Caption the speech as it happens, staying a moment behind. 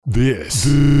This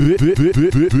is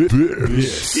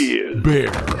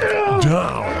Bear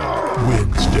Down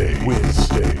Wednesday.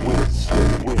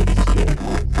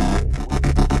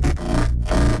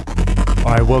 All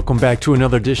right, welcome back to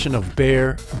another edition of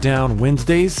Bear Down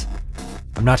Wednesdays.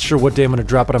 I'm not sure what day I'm going to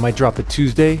drop it. I might drop it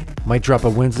Tuesday, might drop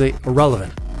it Wednesday.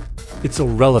 Irrelevant. It's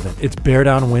irrelevant. It's Bear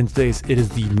Down Wednesdays. It is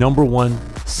the number one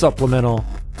supplemental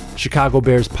Chicago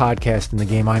Bears podcast in the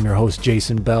game. I'm your host,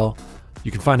 Jason Bell. You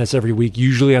can find us every week,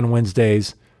 usually on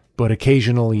Wednesdays, but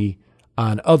occasionally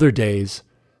on other days.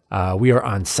 We are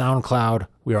on SoundCloud.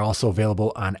 We are also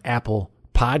available on Apple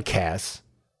Podcasts,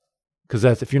 because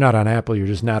that's, if you're not on Apple, you're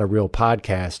just not a real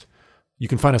podcast. You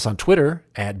can find us on Twitter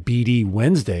at BD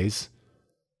Wednesdays.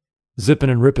 Zipping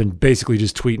and ripping, basically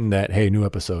just tweeting that, hey, new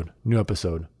episode.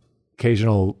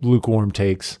 Occasional lukewarm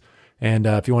takes. And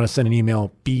if you want to send an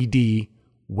email,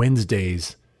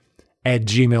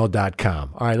 bdwednesdays@gmail.com.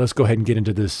 All right, let's go ahead and get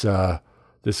into this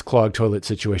clogged toilet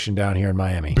situation down here in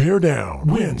Miami. Bear Down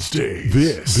Wednesdays.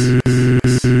 This is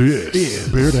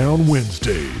Bear Down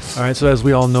Wednesdays. All right, so as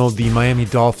we all know, the Miami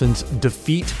Dolphins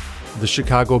defeat the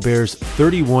Chicago Bears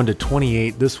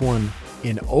 31-28. This one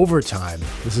in overtime.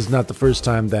 This is not the first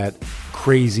time that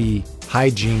crazy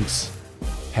hijinks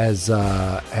has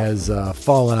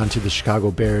fallen onto the Chicago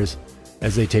Bears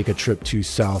as they take a trip to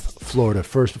South Florida.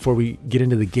 First, before we get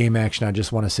into the game action, I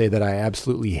just want to say that I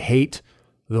absolutely hate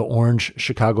the orange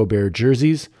Chicago Bear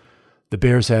jerseys. The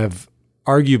Bears have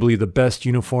arguably the best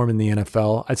uniform in the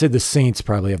NFL. I'd say the Saints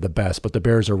probably have the best, but the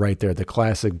Bears are right there. The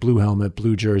classic blue helmet,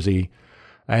 blue jersey.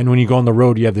 And when you go on the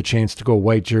road, you have the chance to go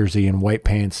white jersey and white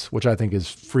pants, which I think is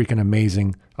freaking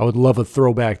amazing. I would love a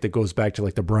throwback that goes back to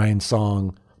like the Brian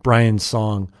Song,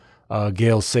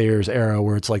 Gale Sayers era,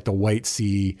 where it's like the white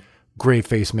sea, gray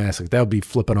face mask. Like, that would be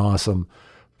flipping awesome.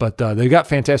 But they got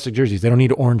fantastic jerseys. They don't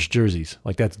need orange jerseys.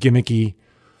 Like, that's gimmicky.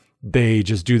 They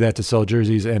just do that to sell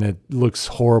jerseys, and it looks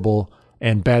horrible,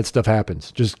 and bad stuff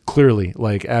happens. Just clearly,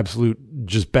 like, absolute,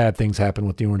 just bad things happen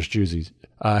with the orange jerseys.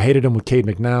 I hated him with Cade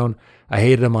McNown. I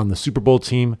hated him on the Super Bowl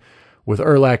team with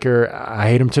Urlacher. I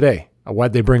hate him today.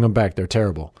 Why'd they bring him back? They're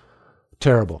terrible.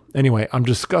 Terrible. Anyway, I'm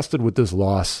disgusted with this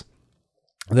loss.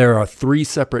 There are three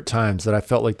separate times that I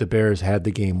felt like the Bears had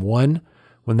the game. One,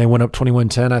 when they went up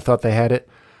 21-10, I thought they had it.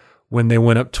 When they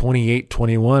went up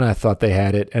 28-21, I thought they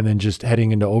had it. And then just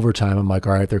heading into overtime, I'm like,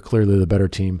 all right, they're clearly the better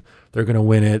team. They're going to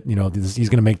win it. You know, he's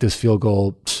going to make this field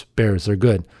goal. Bears, they're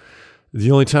good.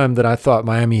 The only time that I thought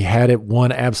Miami had it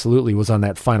won absolutely was on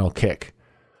that final kick.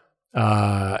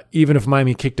 Even if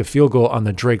Miami kicked a field goal on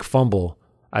the Drake fumble,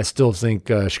 I still think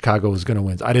Chicago was going to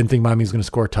win. I didn't think Miami was going to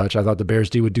score a touch. I thought the Bears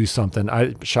D would do something.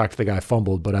 I shocked the guy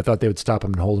fumbled, but I thought they would stop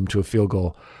him and hold him to a field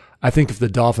goal. I think if the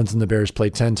Dolphins and the Bears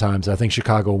play 10 times, I think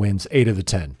Chicago wins 8 of the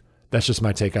 10. That's just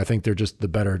my take. I think they're just the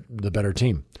better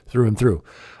team through and through.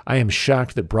 I am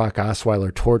shocked that Brock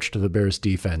Osweiler torched the Bears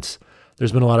defense.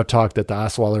 There's been a lot of talk that the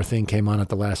Osweiler thing came on at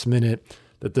the last minute,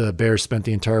 that the Bears spent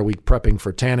the entire week prepping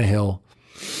for Tannehill.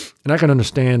 And I can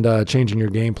understand changing your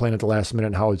game plan at the last minute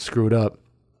and how it screwed up.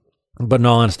 But in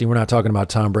all honesty, we're not talking about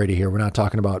Tom Brady here. We're not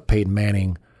talking about Peyton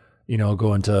Manning,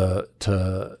 going to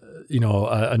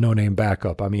a no-name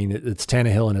backup. I mean, it's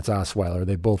Tannehill and it's Osweiler.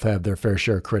 They both have their fair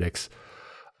share of critics.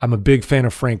 I'm a big fan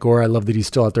of Frank Gore. I love that he's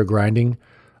still out there grinding.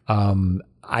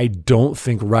 I don't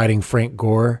think riding Frank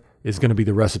Gore is going to be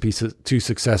the recipe to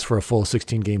success for a full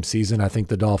 16-game season. I think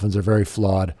the Dolphins are very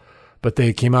flawed, but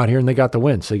they came out here and they got the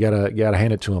win, so you gotta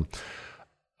hand it to them.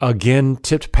 Again,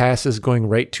 tipped passes going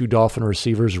right to Dolphin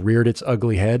receivers reared its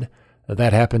ugly head.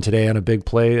 That happened today on a big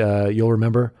play. You'll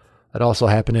remember. It also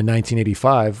happened in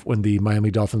 1985 when the Miami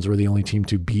Dolphins were the only team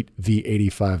to beat the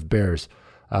 85 Bears.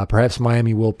 Perhaps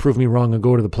Miami will prove me wrong and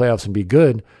go to the playoffs and be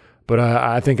good, but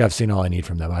I think I've seen all I need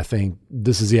from them. I think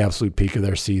this is the absolute peak of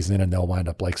their season, and they'll wind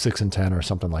up like 6-10 or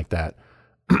something like that.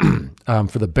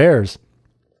 For the Bears,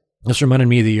 this reminded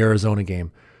me of the Arizona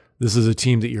game. This is a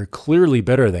team that you're clearly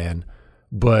better than,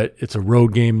 but it's a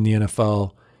road game in the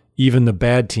NFL. Even the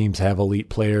bad teams have elite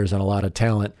players and a lot of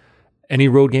talent. Any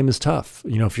road game is tough.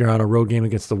 If you're on a road game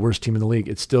against the worst team in the league,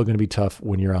 it's still going to be tough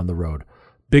when you're on the road.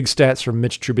 Big stats from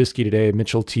Mitch Trubisky today,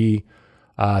 Mitchell T.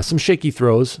 Some shaky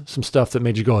throws, some stuff that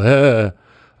made you go,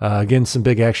 again, some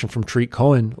big action from Tariq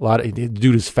Cohen. The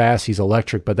dude is fast, he's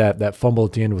electric, but that fumble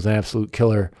at the end was an absolute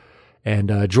killer.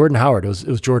 And Jordan Howard, it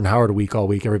was Jordan Howard week all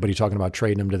week. Everybody talking about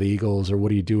trading him to the Eagles or what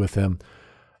do you do with him?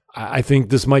 I think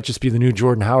this might just be the new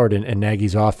Jordan Howard and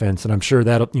Nagy's offense, and I'm sure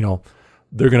that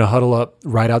they're going to huddle up,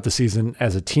 ride out the season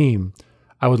as a team.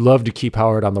 I would love to keep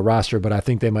Howard on the roster, but I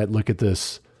think they might look at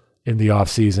this in the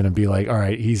offseason and be like, all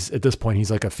right, at this point,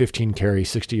 he's like a 15 carry,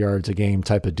 60 yards a game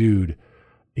type of dude.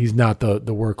 he's not the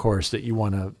workhorse that you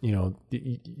want to,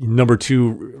 number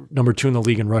two in the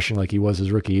league in rushing like he was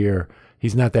his rookie year.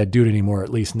 He's not that dude anymore,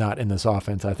 at least not in this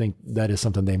offense. I think that is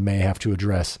something they may have to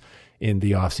address in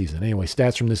the offseason. Anyway,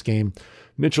 stats from this game.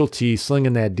 Mitchell T,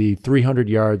 slinging that D, 300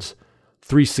 yards,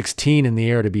 316 in the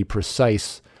air to be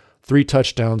precise, 3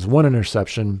 touchdowns, 1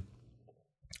 interception.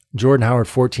 Jordan Howard,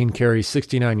 14 carries,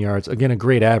 69 yards. Again, a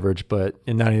great average, but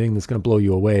not anything that's going to blow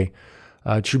you away.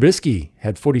 Trubisky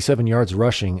had 47 yards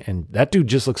rushing, and that dude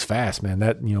just looks fast, man.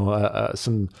 That,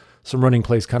 some running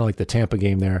plays, kind of like the Tampa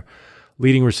game there.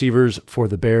 Leading receivers for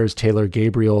the Bears, Taylor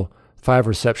Gabriel, 5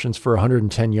 receptions for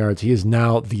 110 yards. He is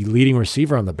now the leading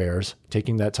receiver on the Bears,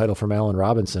 taking that title from Allen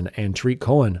Robinson. And Tariq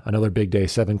Cohen, another big day,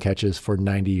 7 catches for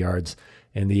 90 yards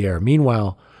in the air.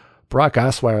 Meanwhile, Brock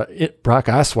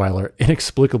Osweiler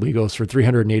inexplicably goes for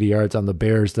 380 yards on the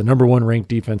Bears, the number 1 ranked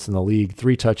defense in the league,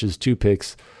 3 touches, 2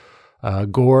 picks.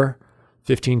 Gore,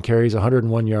 15 carries,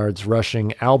 101 yards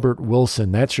rushing. Albert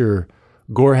Wilson,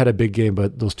 Gore had a big game,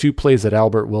 but those 2 plays that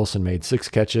Albert Wilson made, 6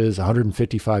 catches,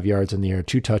 155 yards in the air,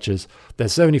 2 touches. That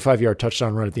 75-yard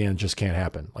touchdown run at the end just can't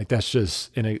happen. Like, that's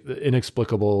just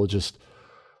inexplicable. Just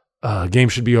game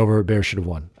should be over. Bears should have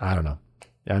won. I don't know.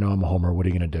 I know I'm a homer. What are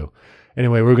you going to do?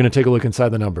 Anyway, we're going to take a look inside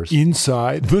the numbers.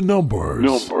 Inside the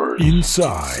numbers.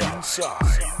 Inside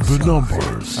the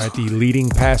numbers. All right, the leading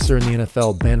passer in the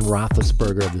NFL, Ben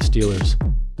Roethlisberger of the Steelers.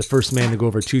 The first man to go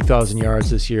over 2,000 yards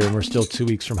this year, and we're still 2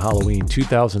 weeks from Halloween.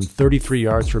 2,033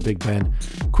 yards for Big Ben.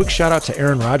 Quick shout out to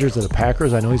Aaron Rodgers of the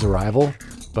Packers. I know he's a rival,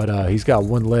 but he's got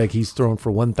one leg. He's thrown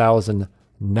for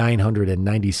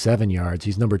 1,997 yards.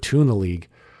 He's number 2 in the league.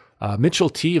 Mitchell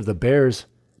T of the Bears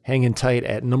hanging tight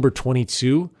at number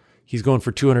 22. He's going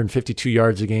for 252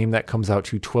 yards a game. That comes out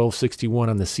to 1,261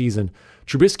 on the season.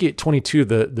 Trubisky at 22,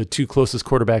 the 2 closest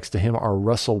quarterbacks to him are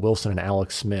Russell Wilson and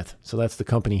Alex Smith. So that's the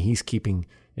company he's keeping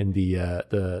in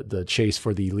the chase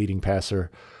for the leading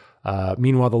passer.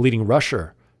 Meanwhile, the leading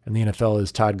rusher in the NFL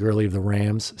is Todd Gurley of the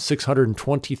Rams,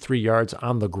 623 yards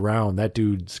on the ground. That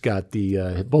dude's got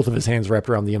both of his hands wrapped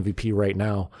around the MVP right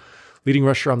now. Leading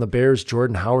rusher on the Bears,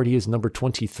 Jordan Howard. He is number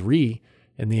 23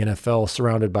 in the NFL,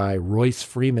 surrounded by Royce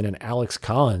Freeman and Alex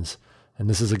Collins. And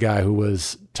this is a guy who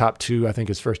was top 2, I think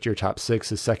his first year, top 6,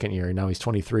 his second year, and now he's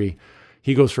 23.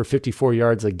 He goes for 54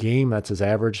 yards a game. That's his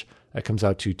average. That comes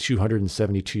out to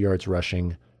 272 yards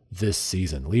rushing this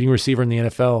season. Leading receiver in the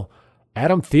NFL,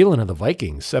 Adam Thielen of the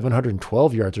Vikings,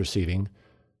 712 yards receiving.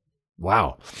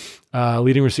 Wow.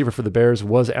 Leading receiver for the Bears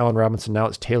was Allen Robinson. Now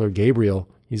it's Taylor Gabriel.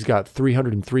 He's got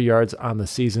 303 yards on the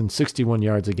season, 61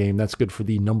 yards a game. That's good for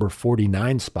the number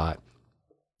 49 spot.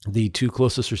 The 2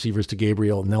 closest receivers to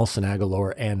Gabriel, Nelson Aguilar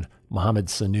and Mohamed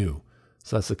Sanu.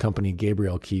 So that's the company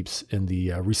Gabriel keeps in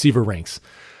the receiver ranks.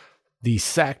 The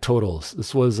sack totals.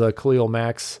 This was Khalil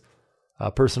Mack's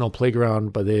personal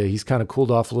playground, but he's kind of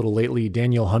cooled off a little lately.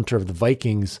 Daniel Hunter of the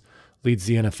Vikings leads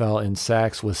the NFL in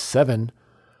sacks with 7.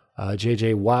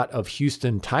 J.J. Watt of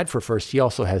Houston tied for first. He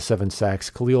also has 7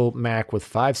 sacks. Khalil Mack with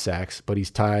 5 sacks, but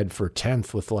he's tied for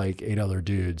 10th with like 8 other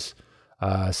dudes.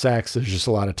 Sacks, there's just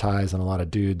a lot of ties and a lot of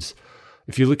dudes.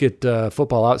 If you look at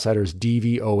Football Outsiders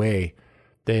DVOA,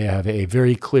 they have a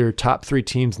very clear top 3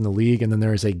 teams in the league, and then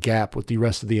there is a gap with the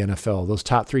rest of the NFL. Those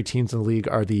top 3 teams in the league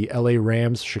are the LA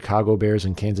Rams, Chicago Bears,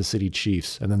 and Kansas City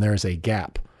Chiefs, and then there is a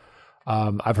gap.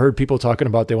 I've heard people talking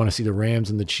about they want to see the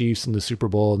Rams and the Chiefs in the Super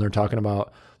Bowl, and they're talking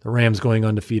about the Rams going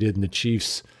undefeated and the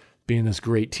Chiefs being this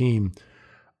great team.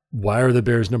 Why are the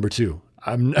Bears number 2?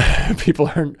 People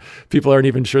aren't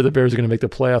even sure the Bears are going to make the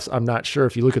playoffs. I'm not sure.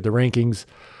 If you look at the rankings,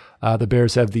 the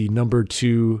Bears have the number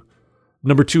two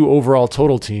overall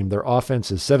total team. Their offense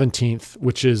is 17th,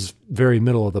 which is very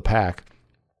middle of the pack.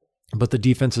 But the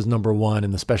defense is number 1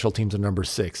 and the special teams are number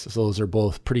 6. So those are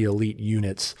both pretty elite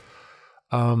units.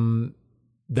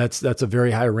 That's a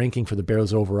very high ranking for the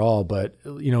Bears overall. But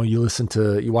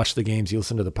you watch the games, you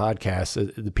listen to the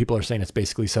podcast. The people are saying it's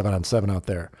basically 7-on-7 out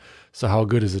there. So how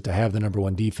good is it to have the number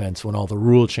 1 defense when all the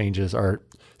rule changes are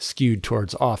skewed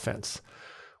towards offense?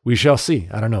 We shall see.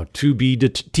 I don't know.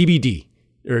 TBD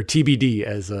or TBD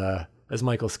as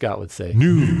Michael Scott would say.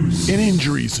 News and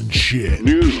injuries and shit.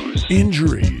 News,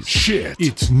 injuries, shit.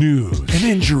 It's news and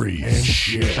injuries and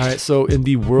shit. All right, so in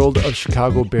the world of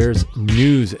Chicago Bears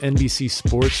news, NBC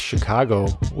Sports Chicago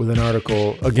with an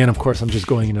article. Again, of course, I'm just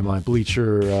going into my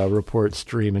Bleacher Report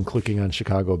stream and clicking on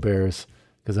Chicago Bears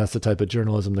because that's the type of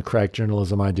journalism, the crack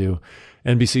journalism I do.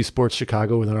 NBC Sports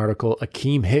Chicago with an article.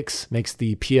 Akeem Hicks makes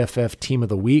the PFF Team of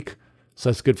the Week, so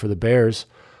that's good for the Bears.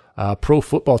 Pro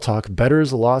Football Talk,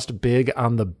 bettors lost big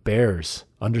on the Bears.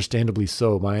 Understandably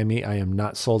so. Miami, I am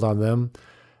not sold on them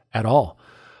at all.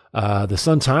 The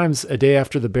Sun-Times, a day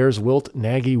after the Bears wilt,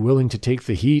 Nagy willing to take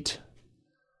the heat.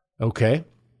 Okay.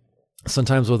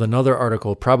 Sun-Times with another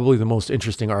article, probably the most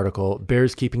interesting article,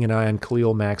 Bears keeping an eye on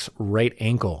Khalil Mack's right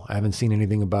ankle. I haven't seen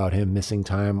anything about him missing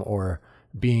time or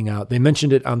being out. They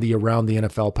mentioned it on the Around the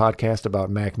NFL podcast about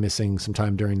Mack missing some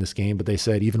time during this game, but they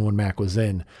said even when Mack was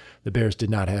in, the Bears did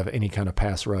not have any kind of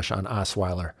pass rush on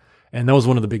Osweiler. And that was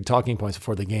one of the big talking points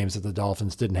before the games, that the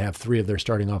Dolphins didn't have 3 of their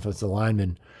starting offensive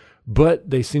linemen, but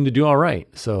they seemed to do all right.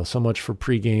 So much for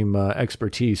pregame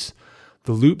expertise.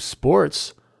 The Loop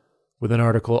Sports with an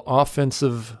article,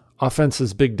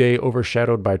 offense's big day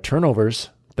overshadowed by turnovers.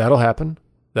 That'll happen.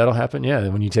 Yeah,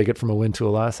 when you take it from a win to a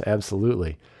loss,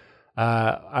 absolutely.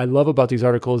 I love about these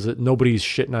articles that nobody's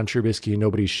shitting on Trubisky and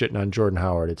nobody's shitting on Jordan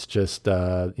Howard. It's just,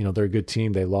 they're a good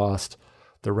team. They lost.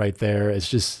 They're right there. It's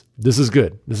just, this is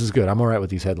good. I'm all right with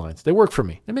these headlines. They work for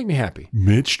me. They make me happy.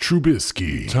 Mitch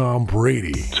Trubisky. Tom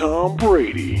Brady. Mitch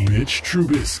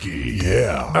Trubisky.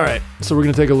 Yeah. All right. So we're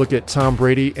going to take a look at Tom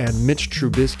Brady and Mitch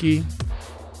Trubisky.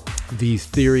 The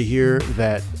theory here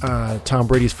that Tom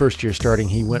Brady's first year starting,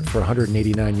 he went for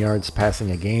 189 yards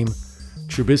passing a game.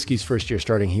 Trubisky's first year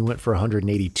starting, he went for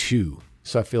 182.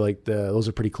 So I feel like those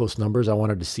are pretty close numbers. I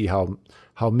wanted to see how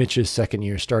Mitch's second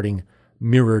year starting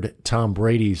mirrored Tom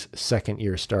Brady's second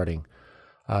year starting.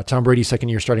 Tom Brady's second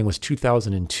year starting was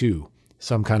 2002.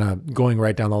 So I'm kind of going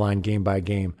right down the line game by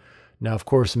game. Now, of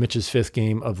course, Mitch's 5th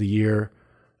game of the year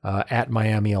at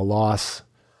Miami, a loss.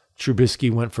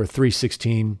 Trubisky went for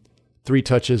 316, 3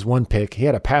 touches, 1 pick. He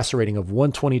had a passer rating of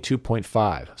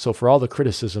 122.5. So for all the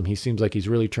criticism, he seems like he's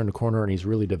really turned a corner and he's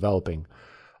really developing.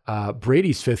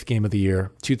 Brady's 5th game of the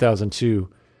year, 2002,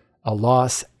 a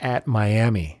loss at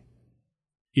Miami.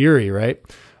 Eerie, right?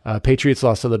 Patriots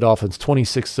lost to the Dolphins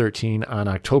 26-13 on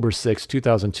October 6,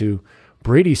 2002.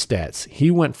 Brady's stats,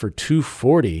 he went for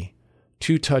 240,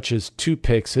 2 touches, 2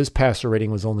 picks. His passer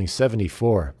rating was only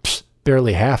 74. Psst,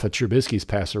 barely half of Trubisky's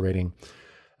passer rating.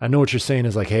 I know what you're saying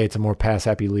is like, hey, it's a more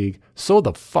pass-happy league. So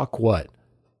the fuck what?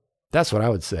 That's what I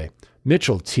would say.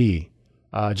 Mitchell T,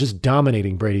 just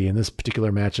dominating Brady in this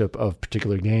particular matchup of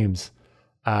particular games.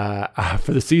 For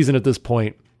the season at this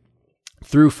point,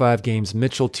 through 5 games,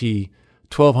 Mitchell T,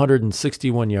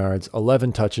 1,261 yards,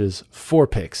 11 touches, 4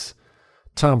 picks.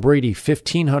 Tom Brady,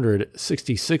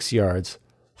 1,566 yards,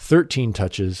 13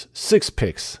 touches, 6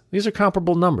 picks. These are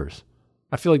comparable numbers.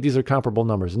 I feel like these are comparable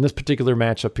numbers. In this particular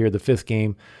matchup here, the 5th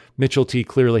game, Mitchell T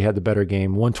clearly had the better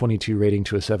game, 122 rating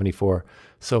to a 74.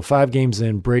 So 5 games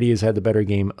in, Brady has had the better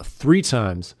game 3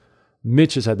 times.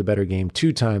 Mitch has had the better game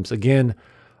 2 times. Again,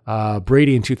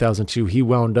 Brady in 2002, he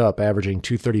wound up averaging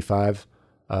 235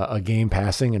 a game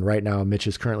passing, and right now Mitch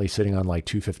is currently sitting on like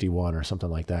 251 or something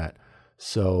like that.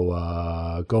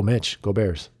 So go Mitch, go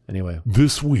Bears. Anyway.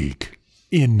 This week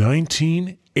in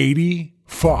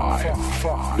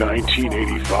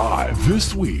 1985.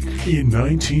 This week in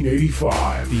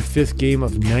 1985. The 5th game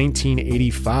of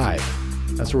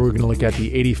 1985. That's where we're going to look at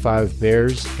the 85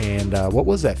 Bears. And what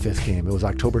was that 5th game? It was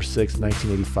October 6th,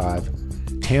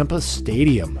 1985. Tampa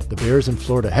Stadium. The Bears in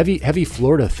Florida. Heavy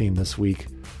Florida theme this week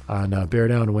on Bear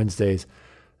Down Wednesdays.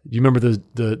 You remember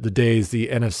the days, the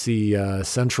NFC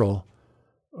Central,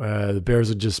 the Bears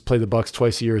would just play the Bucs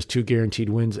twice a year as 2 guaranteed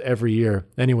wins every year.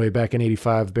 Anyway, back in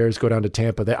 85, Bears go down to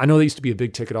Tampa. I know they used to be a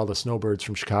big ticket. All the snowbirds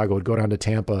from Chicago would go down to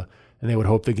Tampa, and they would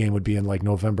hope the game would be in like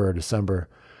November or December.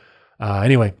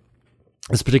 Anyway,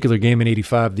 this particular game in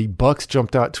 85, the Bucs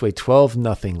jumped out to a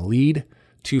 12-0 lead,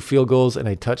 2 field goals and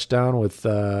a touchdown with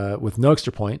no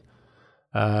extra point.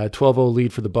 12-0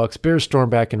 lead for the Bucs. Bears storm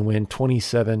back and win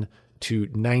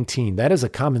 27-19. That is a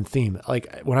common theme.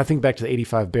 Like when I think back to the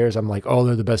 85 Bears, I'm like, oh,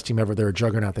 they're the best team ever. They're a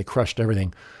juggernaut. They crushed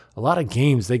everything. A lot of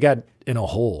games they got in a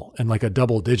hole, in like a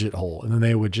double-digit hole, and then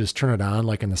they would just turn it on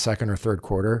like in the 2nd or 3rd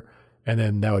quarter, and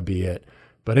then that would be it.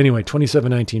 But anyway,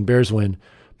 27-19, Bears win.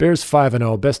 Bears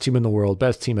 5-0, best team in the world,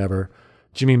 best team ever.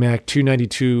 Jimmy Mack,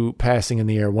 292 passing in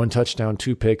the air, 1 touchdown,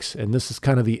 2 picks. And this is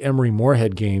kind of the Emory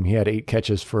Moorhead game. He had 8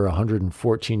 catches for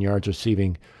 114 yards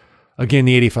receiving. Again,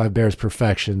 the 85 Bears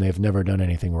perfection. They've never done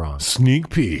anything wrong. Sneak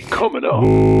peek. Coming up.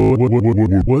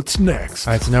 What's next?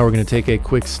 All right, so now we're going to take a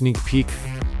quick sneak peek.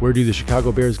 Where do the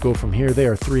Chicago Bears go from here? They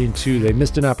are 3-2. They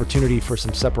missed an opportunity for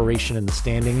some separation in the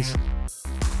standings.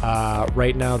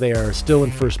 Right now, they are still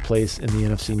in first place in the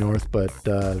NFC North, but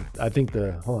I think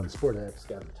Sport X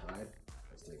got them tied.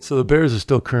 So the Bears are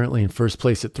still currently in first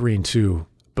place at 3-2,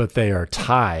 but they are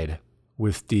tied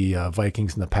with the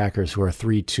Vikings and the Packers, who are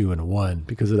 3-2-1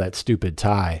 because of that stupid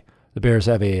tie. The Bears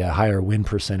have a higher win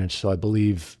percentage, so I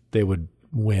believe they would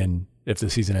win if the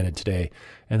season ended today.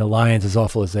 And the Lions, as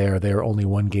awful as they are only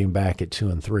 1 game back at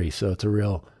 2-3. So it's a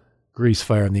real grease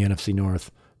fire in the NFC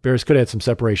North. Bears could have had some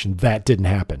separation. That didn't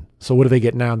happen. So what do they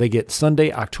get now? They get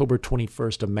Sunday, October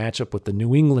 21st, a matchup with the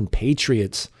New England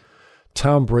Patriots.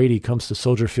 Tom Brady comes to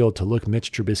Soldier Field to look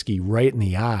Mitch Trubisky right in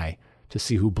the eye to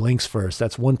see who blinks first.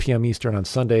 That's 1 p.m. Eastern on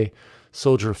Sunday,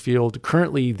 Soldier Field.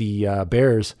 Currently, the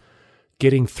Bears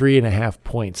getting 3.5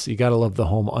 points. You got to love the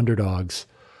home underdogs.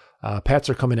 Pats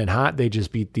are coming in hot. They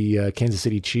just beat the Kansas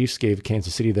City Chiefs, gave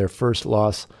Kansas City their first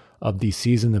loss of the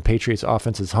season. The Patriots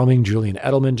offense is humming. Julian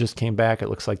Edelman just came back. It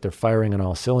looks like they're firing on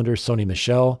all cylinders. Sony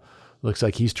Michel looks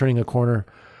like he's turning a corner.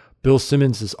 Bill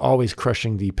Simmons is always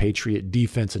crushing the Patriot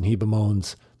defense, and he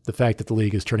bemoans the fact that the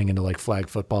league is turning into like flag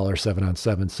football or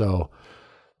 7-on-7. So,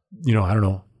 I don't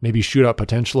know, maybe shootout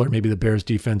potential, or maybe the Bears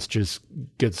defense just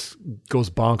goes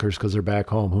bonkers because they're back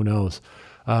home. Who knows?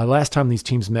 Last time these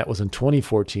teams met was in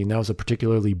 2014. That was a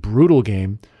particularly brutal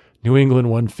game. New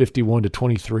England won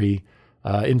 51-23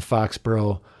 in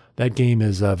Foxborough. That game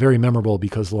is very memorable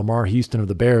because Lamar Houston of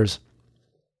the Bears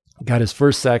got his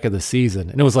first sack of the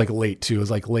season. And it was like late too. It was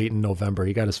like late in November.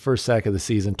 He got his first sack of the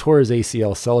season, tore his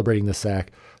ACL celebrating the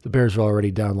sack. The Bears were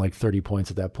already down like 30 points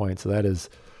at that point. So that is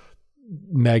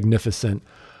magnificent.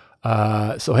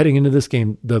 So heading into this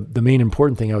game, the main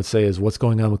important thing I would say is what's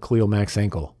going on with Khalil Mack's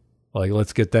ankle. Like,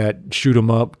 let's get that, shoot him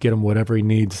up, get him whatever he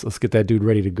needs. Let's get that dude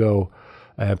ready to go.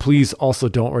 Please also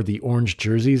don't wear the orange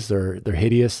jerseys. They're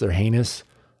hideous. They're heinous.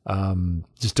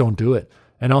 Just don't do it.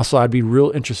 And also, I'd be real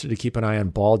interested to keep an eye on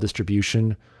ball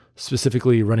distribution,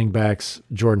 specifically running backs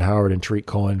Jordan Howard and Tariq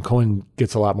Cohen. Cohen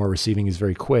gets a lot more receiving. He's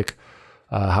very quick.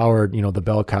 Howard, the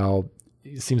bell cow,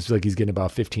 it seems like he's getting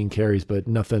about 15 carries, but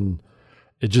nothing.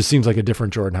 It just seems like a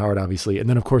different Jordan Howard, obviously. And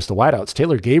then, of course, the wideouts.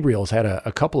 Taylor Gabriel's had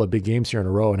a couple of big games here in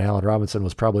a row, and Allen Robinson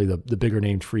was probably the bigger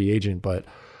named free agent. But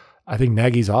I think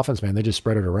Nagy's offense, man, they just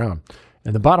spread it around.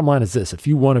 And the bottom line is this. If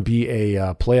you want to be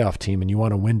a playoff team and you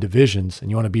want to win divisions and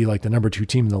you want to be like the number 2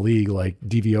 team in the league, like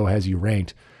DVO has you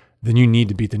ranked, then you need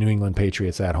to beat the New England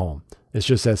Patriots at home. It's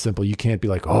just that simple. You can't be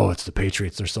like, oh, it's the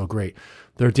Patriots. They're so great.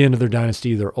 They're at the end of their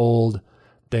dynasty. They're old.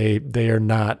 They are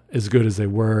not as good as they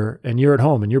were. And you're at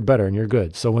home and you're better and you're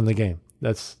good. So win the game.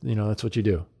 That's what you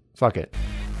do. Fuck it.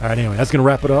 All right, anyway, that's going to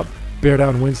wrap it up. Bear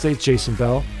Down Wednesdays, Jason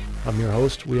Bell. I'm your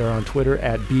host. We are on Twitter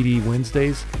at BD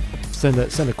Wednesdays. Send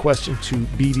a question to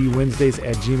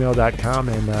bdwednesdays@gmail.com.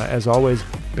 And as always,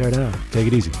 bear down. Take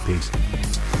it easy. Peace.